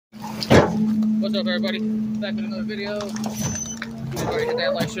What's up, everybody? Back with another video. Please already hit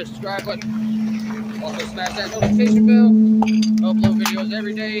that like, share, subscribe button. Also smash that notification bell. I upload videos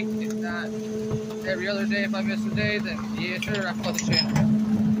every day. If not every other day, if I miss a day, then yeah, sure, I flood the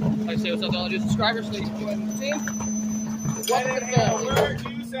channel. Like I say, what's up to all the new subscribers? So you can join the team. Welcome to the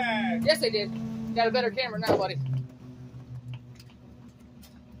family. Yes, they did. Got a better camera now, buddy.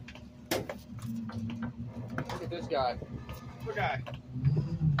 Look at this guy. What guy?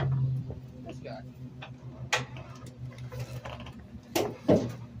 This guy.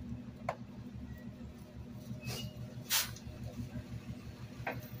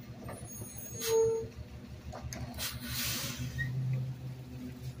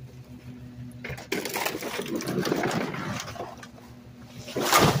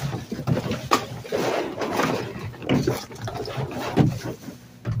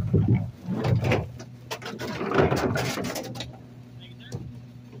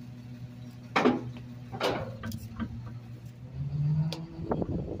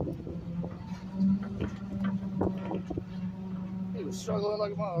 He was struggling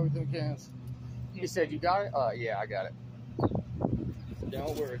like a mother with them cans. He said, "You got it?" Yeah, I got it.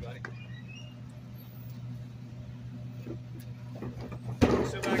 Don't worry, buddy.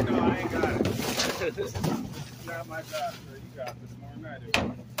 Sit back, no, I ain't got it. This is not my job, so you got this more than I do.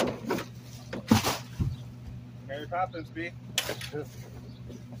 Mary Poppins, B.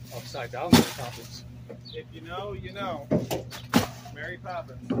 Upside down Mary Poppins. If you know, you know. Mary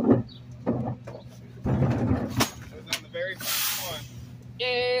Poppins. It was on the very first one.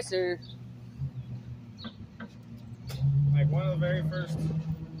 Yes, sir. Like one of the very first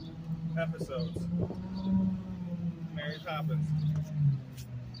episodes. Mary Poppins.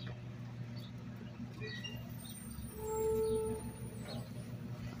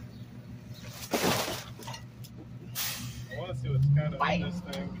 I want to see what's kind of in this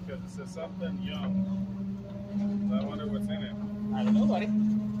thing because it says something young. So I wonder what's in it. I don't know, buddy.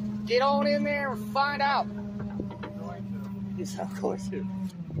 Get on in there and find out. I'm going to. Yes, I'm going to.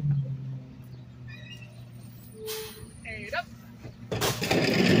 Head up.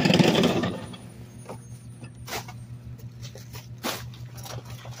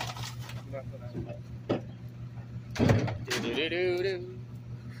 Nothing. Do-do-do-do-do.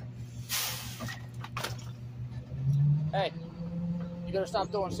 Hey, you better stop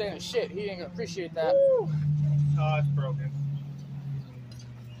throwing sand and shit. He ain't gonna appreciate that. Oh, it's broken.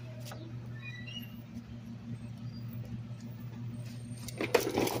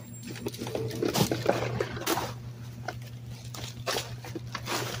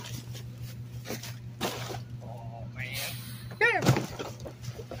 Oh, man. Damn!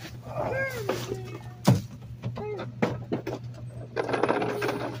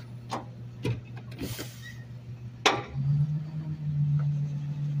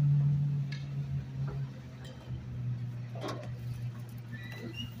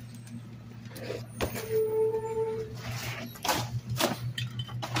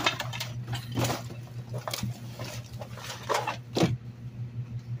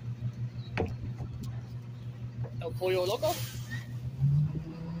 El Pollo Loco?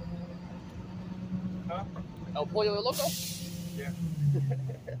 Huh? El Pollo Loco? Yeah.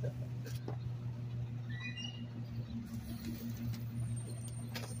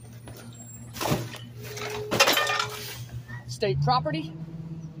 State property?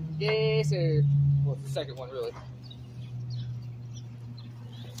 Yes, sir. Well, it's the second one, really.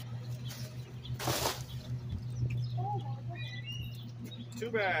 Two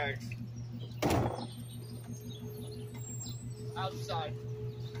bags. Outside.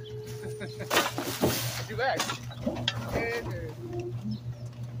 Too bad. Yes, sir.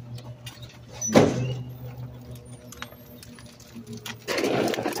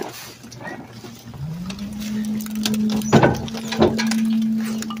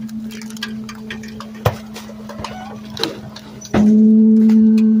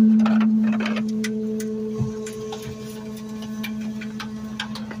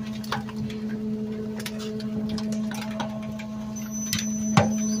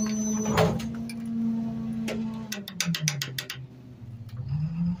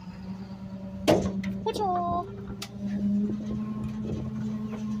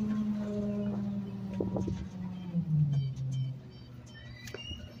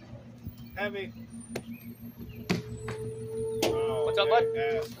 Heavy. Oh, What's up, bud?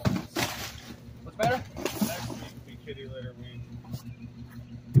 Assholes. What's better? Next week will be kitty litter week.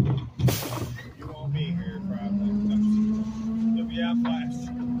 You won't be here probably. You'll be out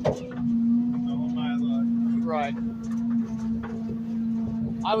last. No, my luck. Right.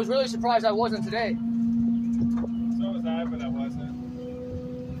 I was really surprised I wasn't today. So was I, but I wasn't.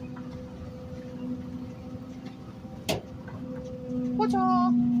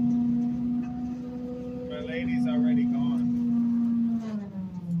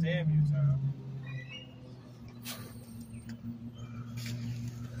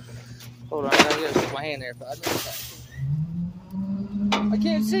 Hold on, I gotta stick my hand there. I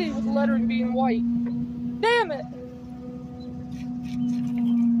can't see with the lettering being white. Damn it!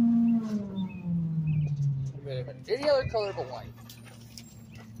 Wait a minute. Any other color but white.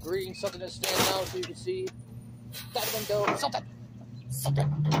 Green, something that stands out so you can see. That window, something! Something!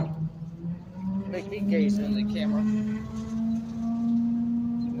 Make me gaze in the camera.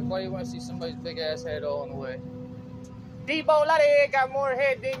 Nobody wants to see somebody's big ass head all in the way. Debo Laddie got more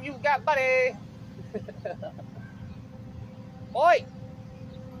head than you got buddy. Oi!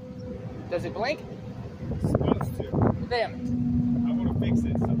 Does it blink? It's supposed to. Damn it. I want to fix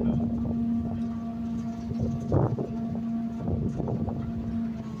it somehow.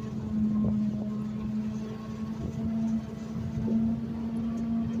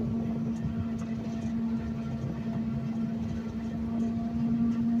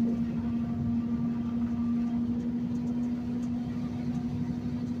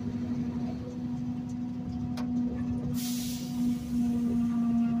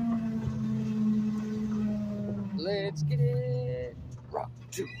 Let's get it. Rock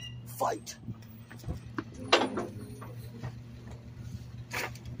to fight.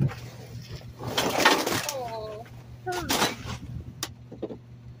 Oh,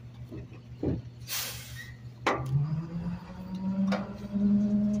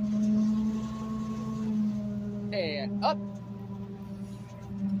 and up.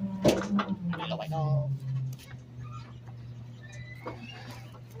 Oh my God.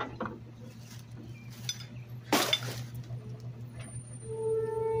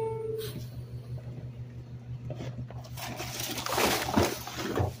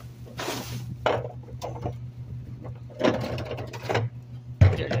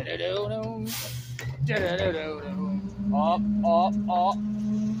 Up.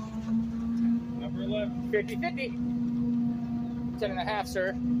 Number 11. 50-50. 10.5, sir.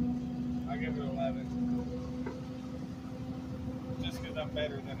 I give it 11. Just because I'm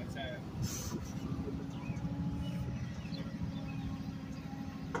better than a 10.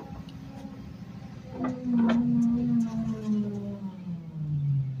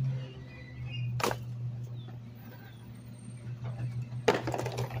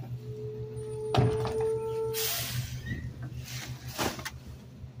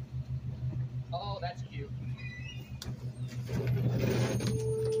 Oh, that's cute.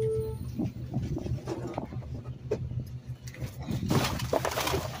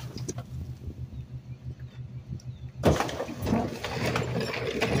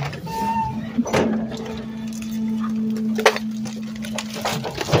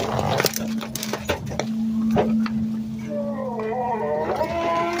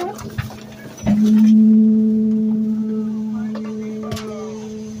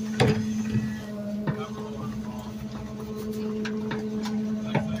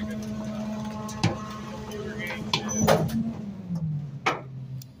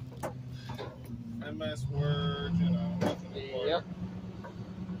 MS Word, you know. Yep.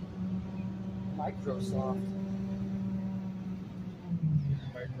 Microsoft.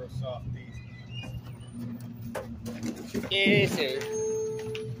 Microsoft these. Yes, sir.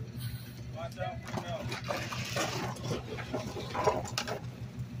 Watch out for no.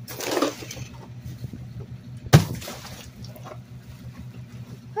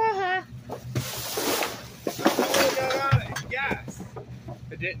 Yes.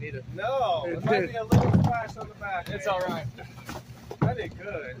 It didn't either. No, it might be a little splash on the back. It's all right. I did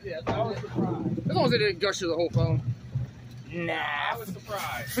good. Yeah, I was surprised. as long as it didn't gush through the whole phone. Nah, I was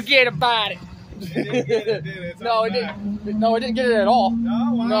surprised. forget about it. It didn't get it, did it? It's No, on it the back. didn't. No, it didn't get it at all.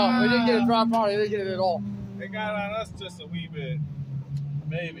 No, wow. No, it didn't get it dropped on. It didn't get it at all. It got on us just a wee bit.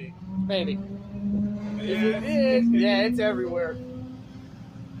 Maybe. Maybe. Yeah, If it is, yeah, it's everywhere.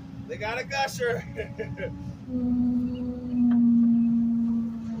 They got a gusher.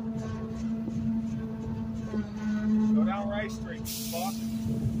 Go down Rice Street, fuck.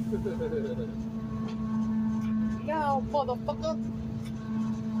 Now, motherfucker.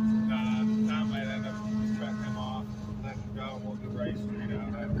 Nah, Tom might end up cutting him off. Let him go. We'll do Rice Street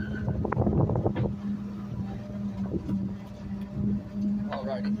out.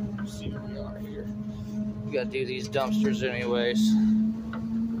 Alrighty, let's see where we are here. We gotta do these dumpsters anyways.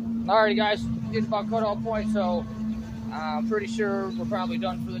 Alrighty guys, it's about cutoff point, so I'm pretty sure we're probably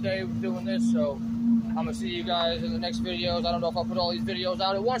done for the day with doing this, so I'm gonna see you guys in the next videos. I don't know if I'll put all these videos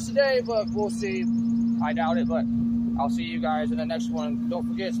out at once today, but we'll see. I doubt it, but I'll see you guys in the next one. Don't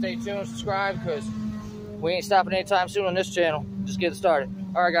forget, stay tuned, subscribe, because we ain't stopping anytime soon on this channel. Just getting started.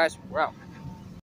 Alright guys, we're out.